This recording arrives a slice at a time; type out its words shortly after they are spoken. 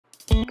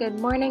Good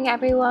morning,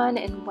 everyone,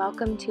 and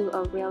welcome to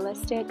a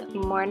realistic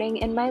morning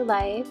in my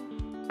life.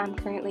 I'm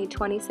currently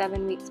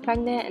 27 weeks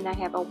pregnant and I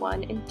have a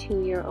 1 and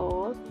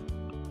 2-year-old.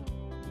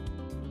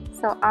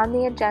 So on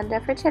the agenda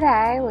for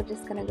today, we're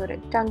just going to go to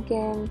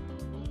Dunkin'.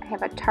 I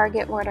have a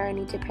Target order I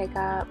need to pick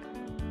up,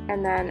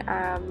 and then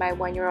my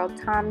 1-year-old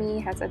Tommy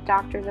has a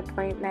doctor's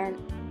appointment.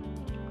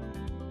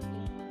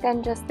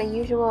 Then just the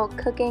usual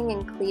cooking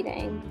and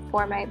cleaning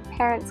before my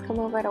parents come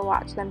over to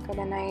watch them for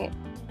the night.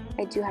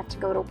 I do have to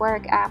go to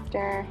work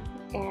after,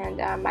 and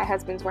my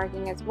husband's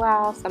working as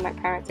well, so my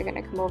parents are going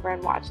to come over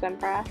and watch them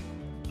for us.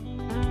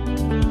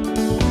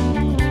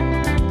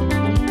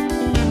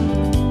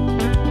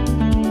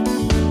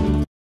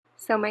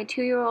 So my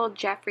 2-year-old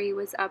Jeffrey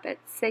was up at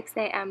 6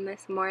 a.m.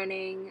 this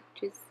morning,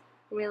 which is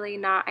really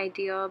not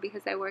ideal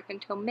because I work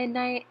until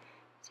midnight.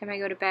 By the time I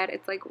go to bed,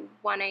 it's like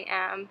 1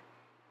 a.m.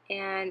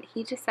 And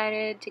he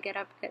decided to get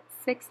up at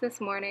 6 this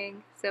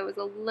morning, so it was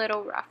a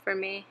little rough for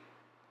me.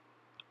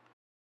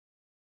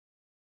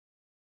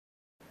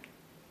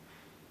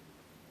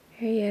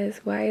 Here he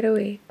is, wide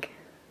awake.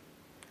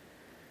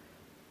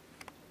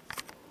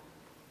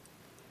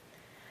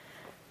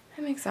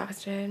 I'm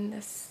exhausted.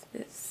 This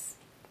is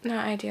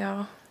not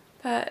ideal,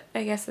 but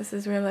I guess this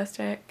is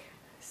realistic.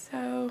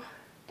 So...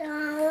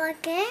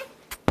 Okay.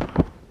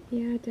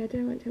 Yeah, Dada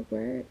went to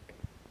work.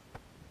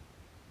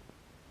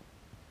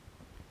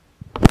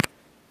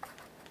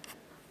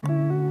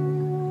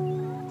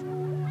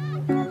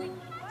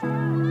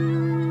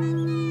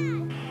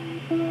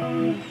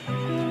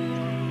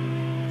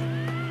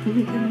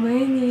 Good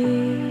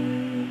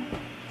morning.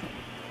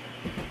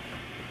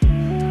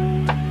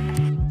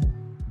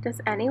 Does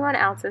anyone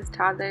else's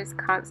toddlers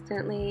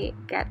constantly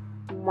get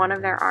one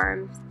of their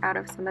arms out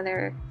of some of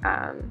their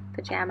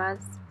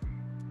pajamas?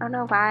 I don't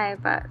know why,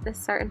 but this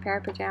certain pair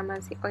of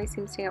pajamas he always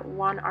seems to get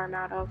one arm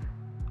out of.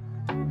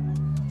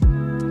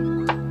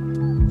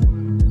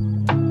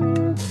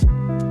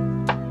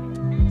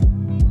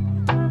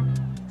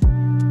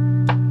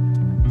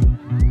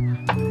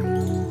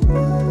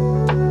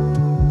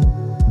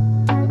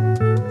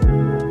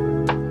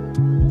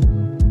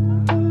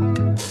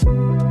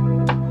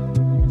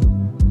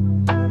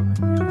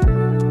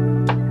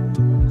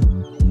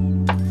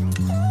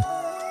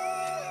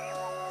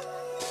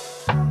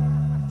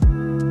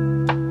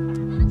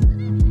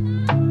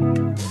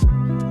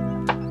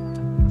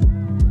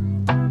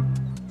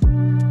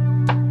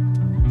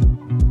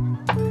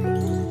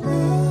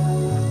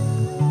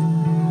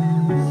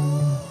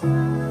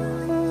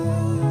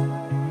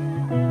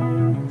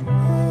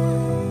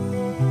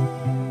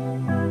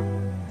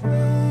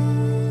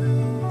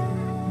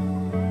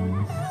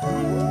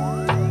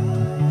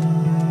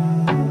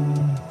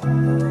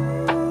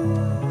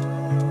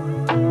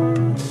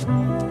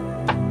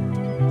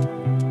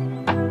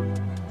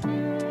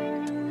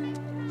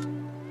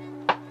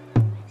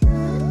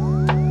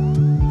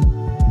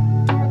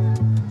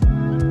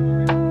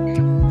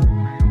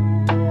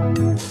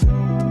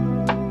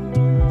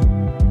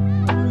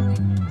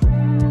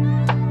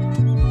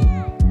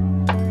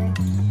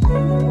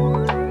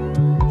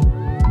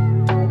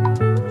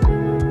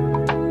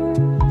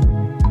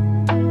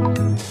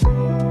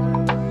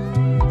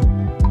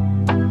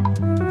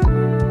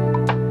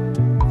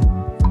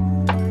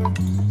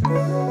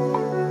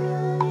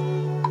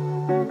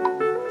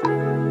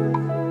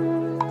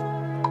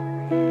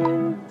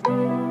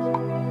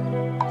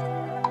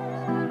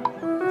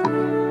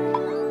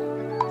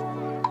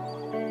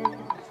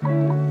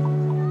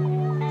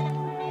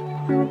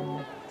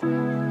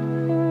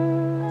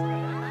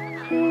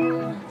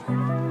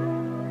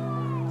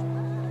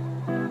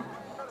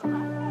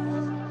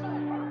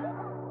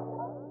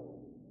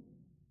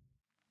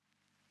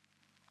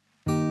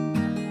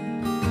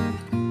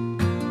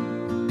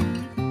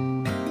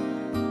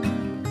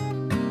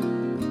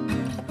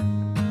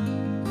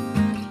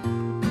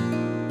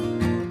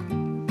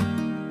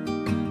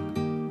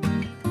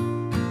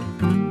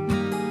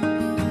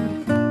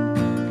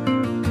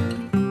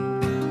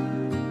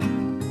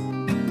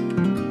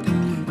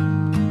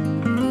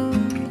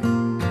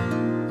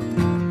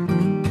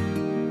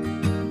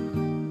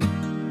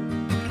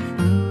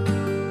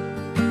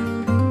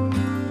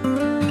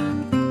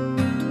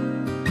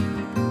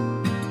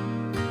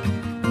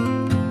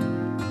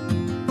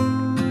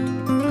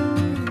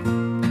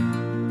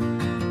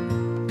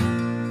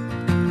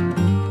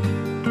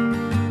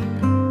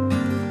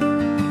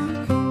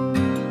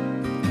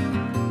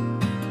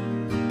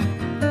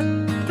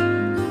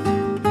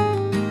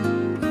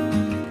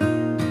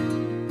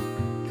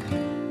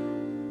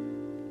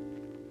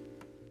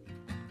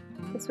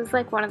 This was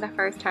like one of the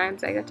first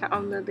times I got to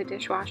unload the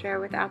dishwasher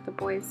without the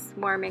boys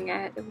swarming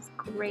it. It was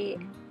great.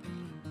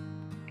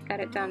 I got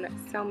it done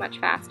so much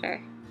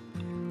faster.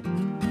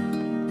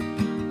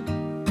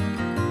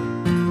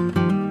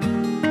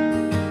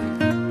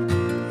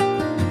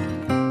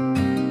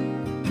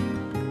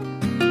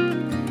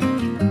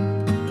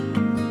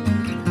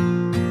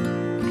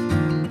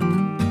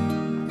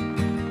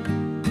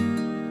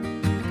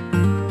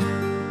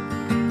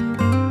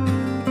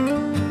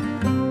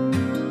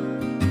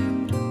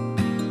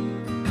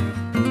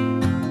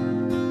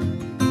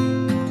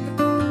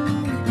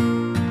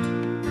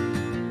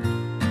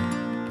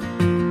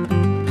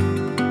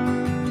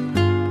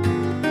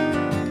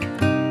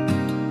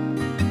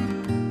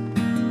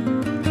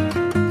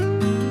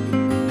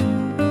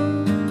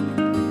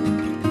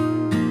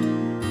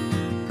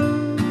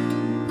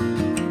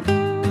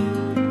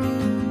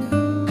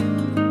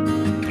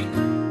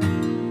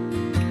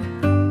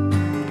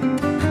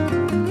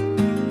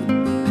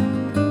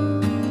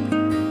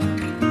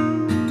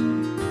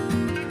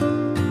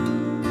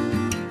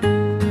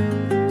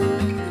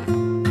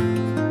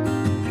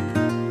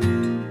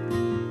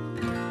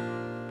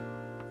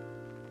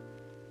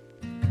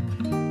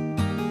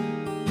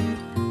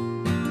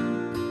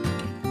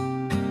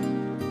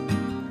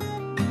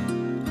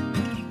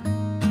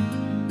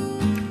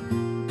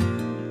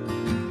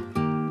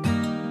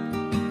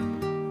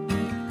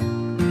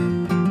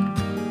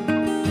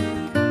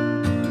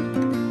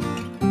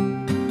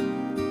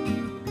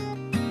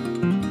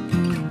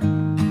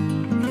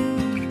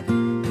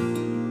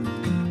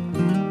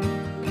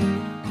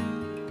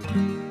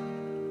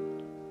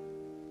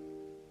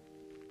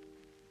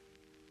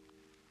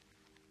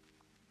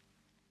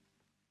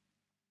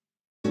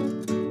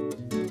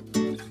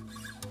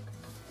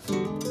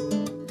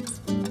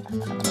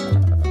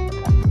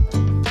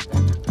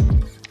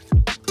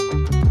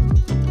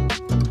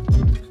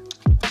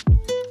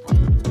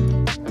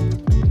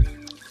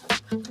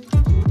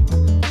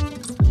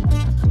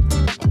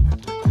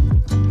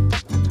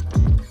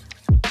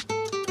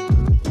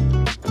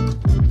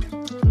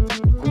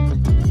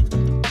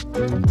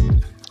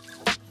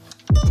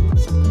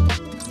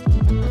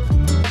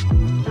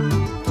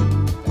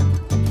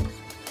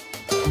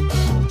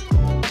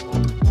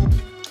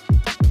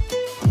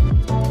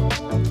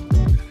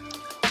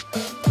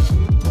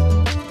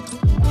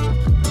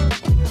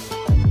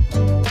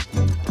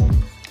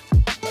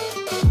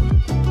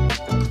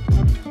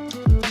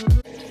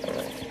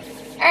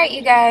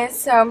 you guys,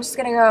 so I'm just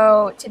gonna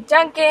go to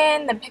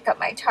Dunkin', then pick up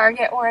my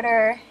Target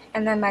order,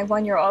 and then my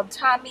 1-year-old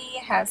Tommy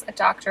has a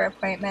doctor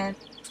appointment.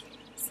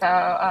 So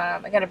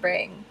I gotta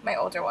bring my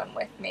older one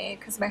with me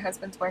because my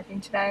husband's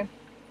working today.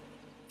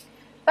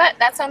 But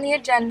that's on the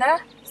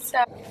agenda. So,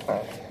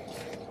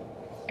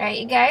 alright,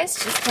 you guys,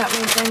 just got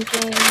my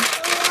Dunkin'.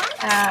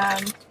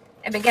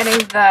 I've been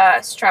getting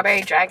the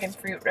strawberry dragon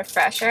fruit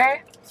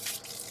refresher.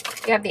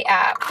 You have the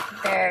app.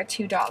 They're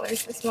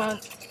 $2 this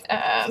month.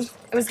 I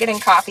was getting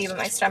coffee, but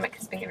my stomach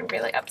has been getting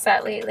really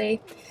upset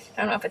lately.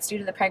 I don't know if it's due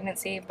to the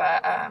pregnancy,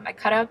 but I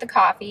cut out the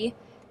coffee.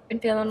 Been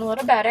feeling a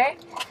little better.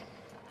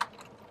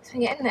 So I'm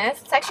getting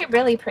this. It's actually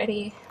really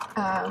pretty.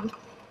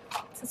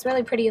 It's this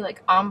really pretty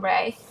like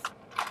ombre.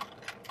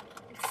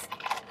 It's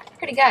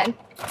pretty good.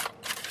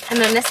 And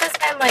then this has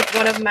been like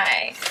one of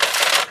my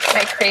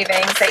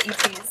cravings. I eat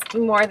these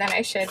more than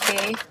I should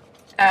be.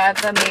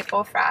 The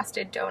maple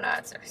frosted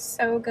donuts are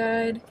so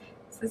good.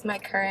 This is my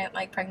current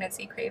like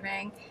pregnancy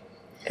craving.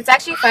 It's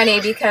actually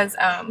funny because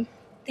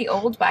the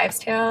old wives'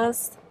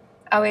 tales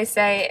always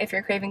say if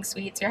you're craving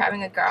sweets, you're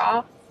having a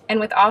girl. And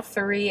with all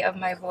 3 of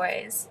my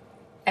boys,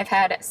 I've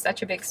had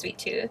such a big sweet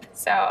tooth.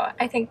 So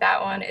I think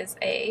that one is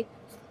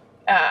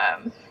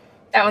that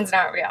one's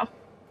not real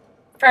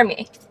for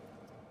me.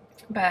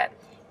 But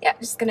yeah,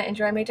 just gonna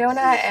enjoy my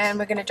donut, and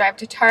we're gonna drive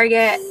to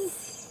Target,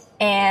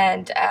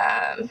 and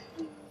I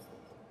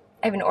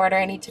have an order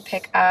I need to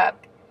pick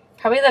up.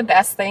 Probably the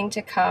best thing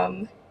to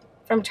come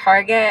from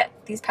Target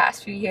these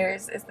past few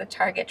years is the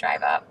Target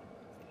drive up.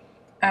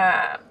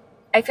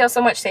 I feel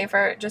so much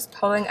safer just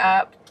pulling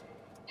up,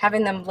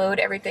 having them load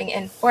everything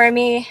in for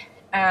me.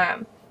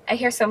 I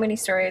hear so many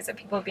stories of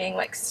people being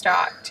like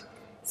stalked,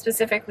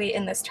 specifically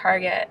in this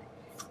Target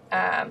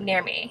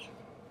near me.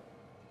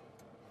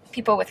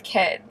 People with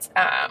kids.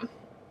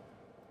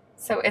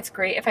 So it's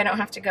great if I don't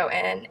have to go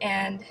in.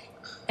 And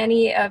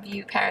any of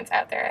you parents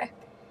out there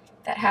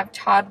that have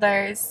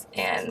toddlers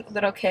and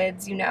little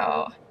kids, you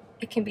know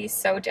it can be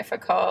so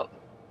difficult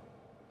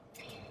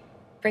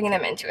bringing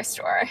them into a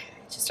store.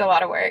 It's just a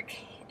lot of work.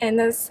 And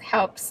this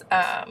helps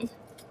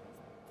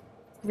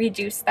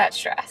reduce that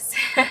stress.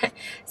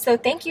 So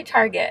thank you,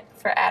 Target,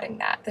 for adding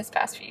that this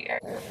past few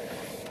years.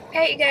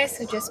 Alright, you guys,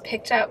 so just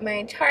picked up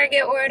my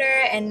Target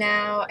order, and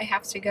now I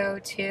have to go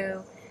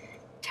to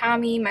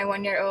Tommy, my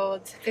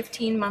 1-year-old,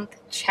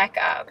 15-month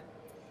checkup.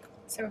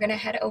 So we're going to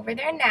head over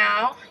there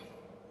now,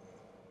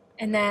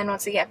 and then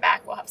once we get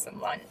back, we'll have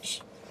some lunch.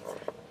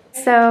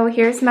 So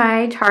here's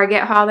my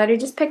Target haul that I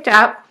just picked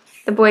up.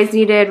 The boys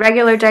needed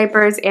regular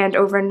diapers and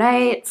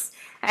overnights.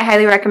 I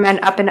highly recommend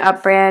Up and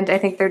Up brand. I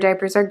think their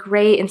diapers are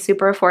great and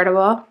super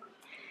affordable.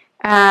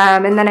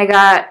 And then I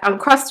got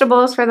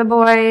Uncrustables for the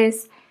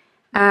boys.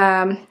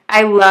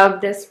 I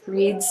love this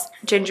Reed's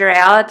ginger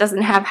ale. It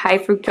doesn't have high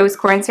fructose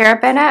corn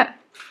syrup in it.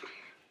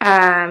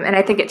 And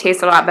I think it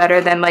tastes a lot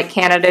better than like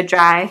Canada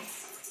Dry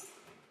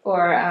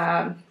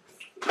or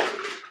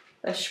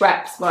the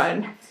Schweppes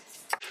one.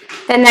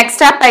 Then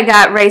next up I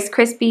got Rice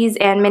Krispies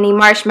and mini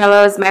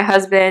marshmallows. My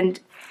husband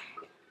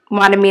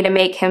wanted me to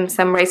make him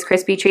some Rice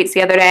Krispie treats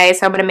the other day,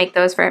 so I'm going to make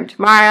those for him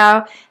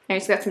tomorrow. And I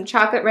just got some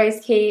chocolate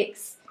rice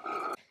cakes.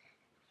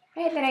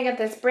 Alright, then I got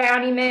this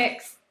brownie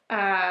mix.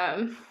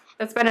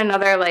 That's been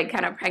another like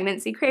kind of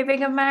pregnancy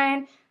craving of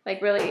mine.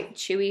 Like really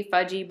chewy,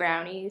 fudgy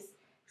brownies.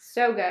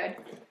 So good.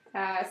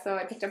 So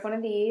I picked up one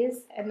of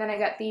these. And then I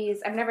got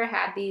these. I've never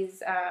had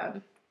these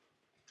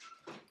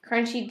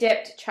crunchy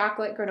dipped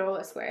chocolate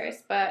granola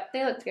squares, but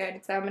they looked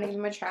good, so I'm going to give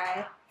them a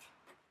try.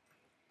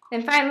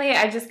 And finally,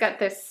 I just got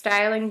this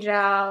styling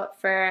gel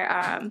for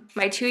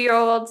my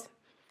 2-year-old.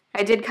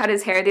 I did cut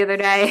his hair the other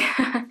day,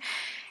 and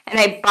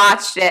I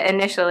botched it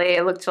initially.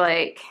 It looked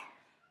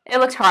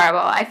horrible.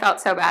 I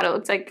felt so bad. It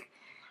looked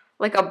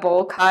like a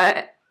bowl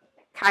cut,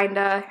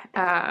 kinda.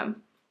 But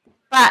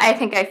I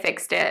think I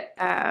fixed it.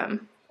 And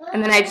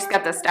then I just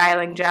got the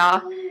styling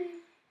gel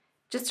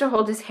just to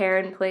hold his hair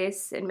in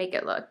place and make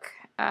it look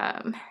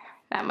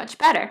that much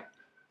better.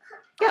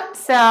 Yep,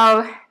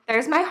 so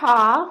there's my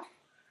haul.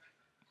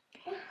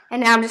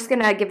 And now I'm just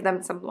going to give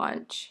them some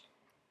lunch.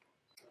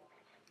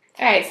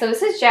 Alright, so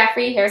this is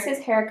Jeffrey. Here's his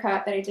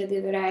haircut that I did the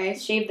other day. I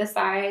shaved the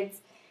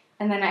sides,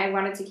 and then I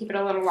wanted to keep it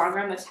a little longer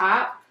on the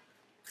top.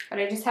 But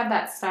I just have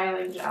that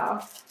styling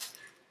gel.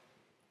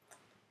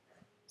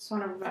 Just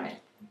want to run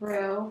it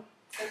through.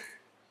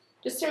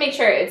 Just to make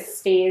sure it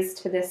stays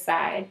to this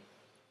side.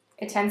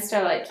 It tends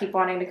to like keep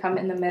wanting to come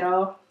in the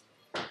middle.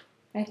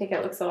 I think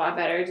it looks a lot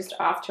better just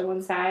off to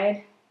one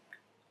side.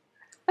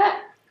 But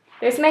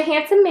there's my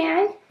handsome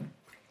man.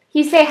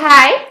 Can you say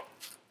hi?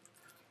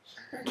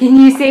 Can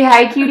you say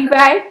hi, cutie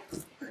pie?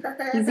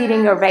 He's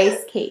eating a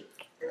rice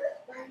cake.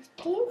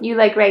 You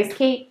like rice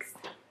cakes?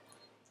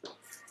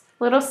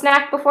 Little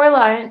snack before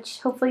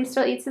lunch. Hopefully he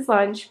still eats his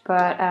lunch,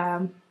 but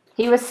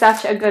he was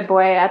such a good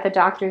boy at the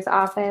doctor's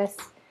office.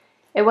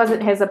 It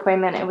wasn't his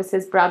appointment, it was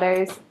his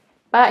brother's.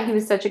 But he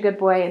was such a good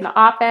boy in the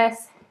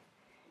office.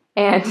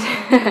 And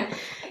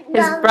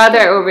his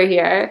brother over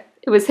here,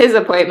 it was his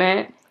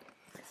appointment.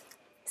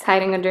 He's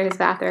hiding under his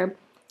bathrobe.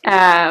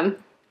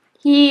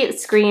 He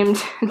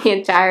screamed the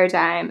entire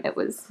time. It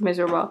was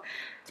miserable.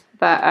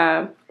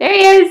 But there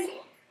he is.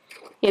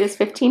 He had his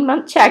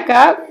 15-month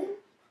checkup.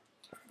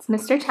 It's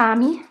Mr.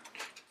 Tommy.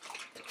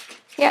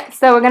 Yeah,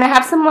 so we're going to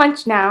have some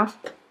lunch now.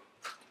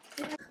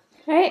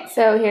 Alright,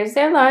 so here's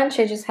their lunch.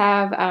 I just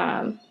have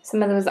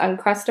some of those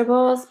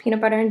Uncrustables,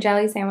 peanut butter and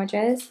jelly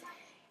sandwiches,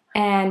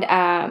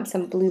 and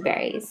some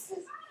blueberries.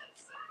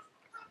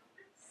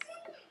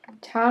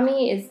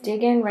 Tommy is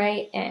digging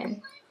right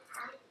in.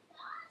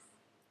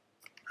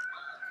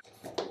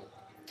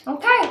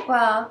 Okay,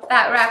 well,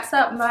 that wraps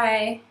up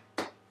my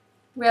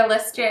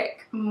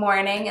realistic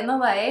morning in the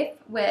life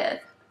with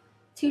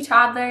 2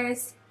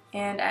 toddlers,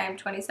 and I'm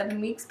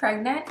 27 weeks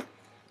pregnant.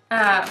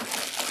 I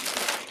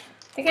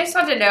think I just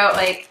wanted to know,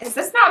 like, is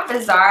this not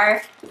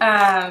bizarre?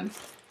 The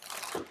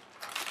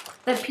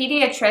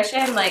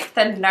pediatrician, like,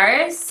 the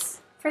nurse,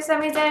 for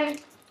some reason,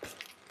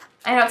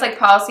 I know it's like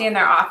policy in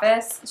their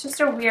office. It's just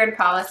a weird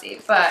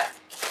policy, but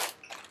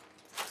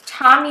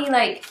Tommy,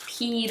 like,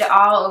 peed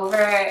all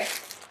over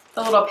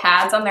the little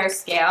pads on their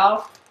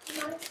scale.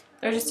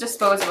 They're just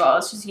disposable.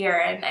 It's just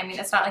urine. I mean,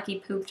 it's not like he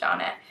pooped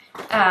on it.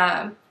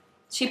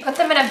 She put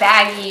them in a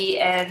baggie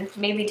and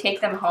made me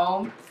take them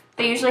home.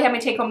 They usually have me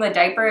take home the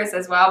diapers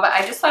as well, but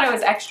I just thought it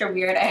was extra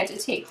weird. I had to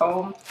take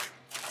home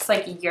it's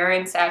like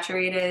urine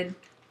saturated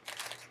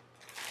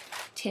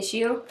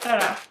tissue. I don't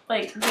know,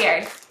 like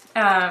weird.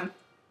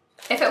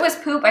 If it was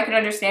poop, I could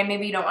understand.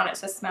 Maybe you don't want it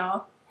to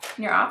smell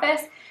in your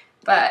office,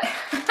 but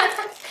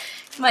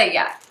like,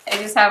 yeah, I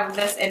just have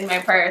this in my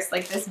purse,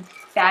 like this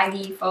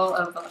baggie full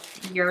of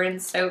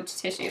urine-soaked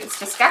tissue. It's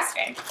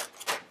disgusting.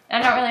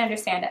 I don't really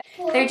understand it.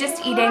 They're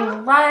just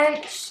eating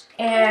lunch,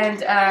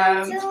 and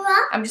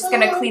I'm just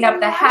going to clean up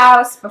the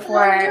house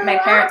before my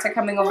parents are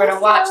coming over to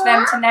watch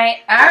them tonight.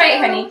 All right,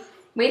 honey.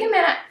 Wait a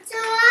minute.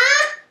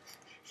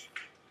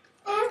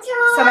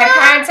 So my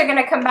parents are going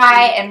to come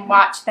by and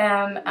watch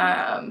them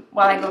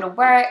while I go to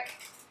work.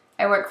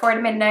 I work 4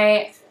 to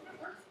midnight.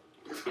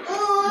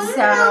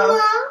 So,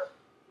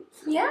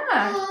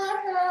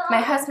 yeah.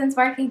 My husband's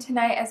working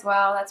tonight as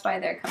well. That's why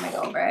they're coming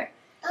over.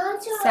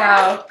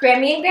 So,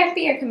 Grammy and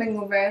Grampy are coming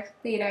over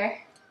later.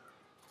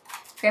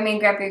 Grammy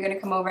and Grampy are going to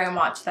come over and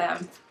watch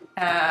them.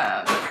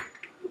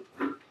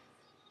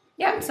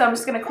 Yeah, so I'm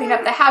just going to clean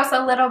up the house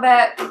a little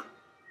bit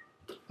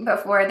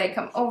before they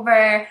come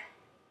over.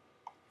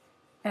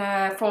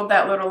 Fold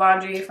that little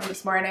laundry from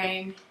this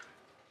morning.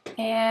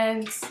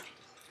 And,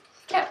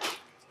 yep,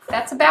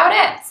 that's about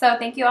it. So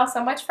thank you all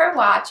so much for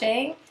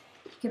watching.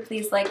 If you could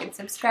please like and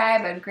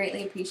subscribe, I would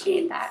greatly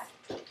appreciate that.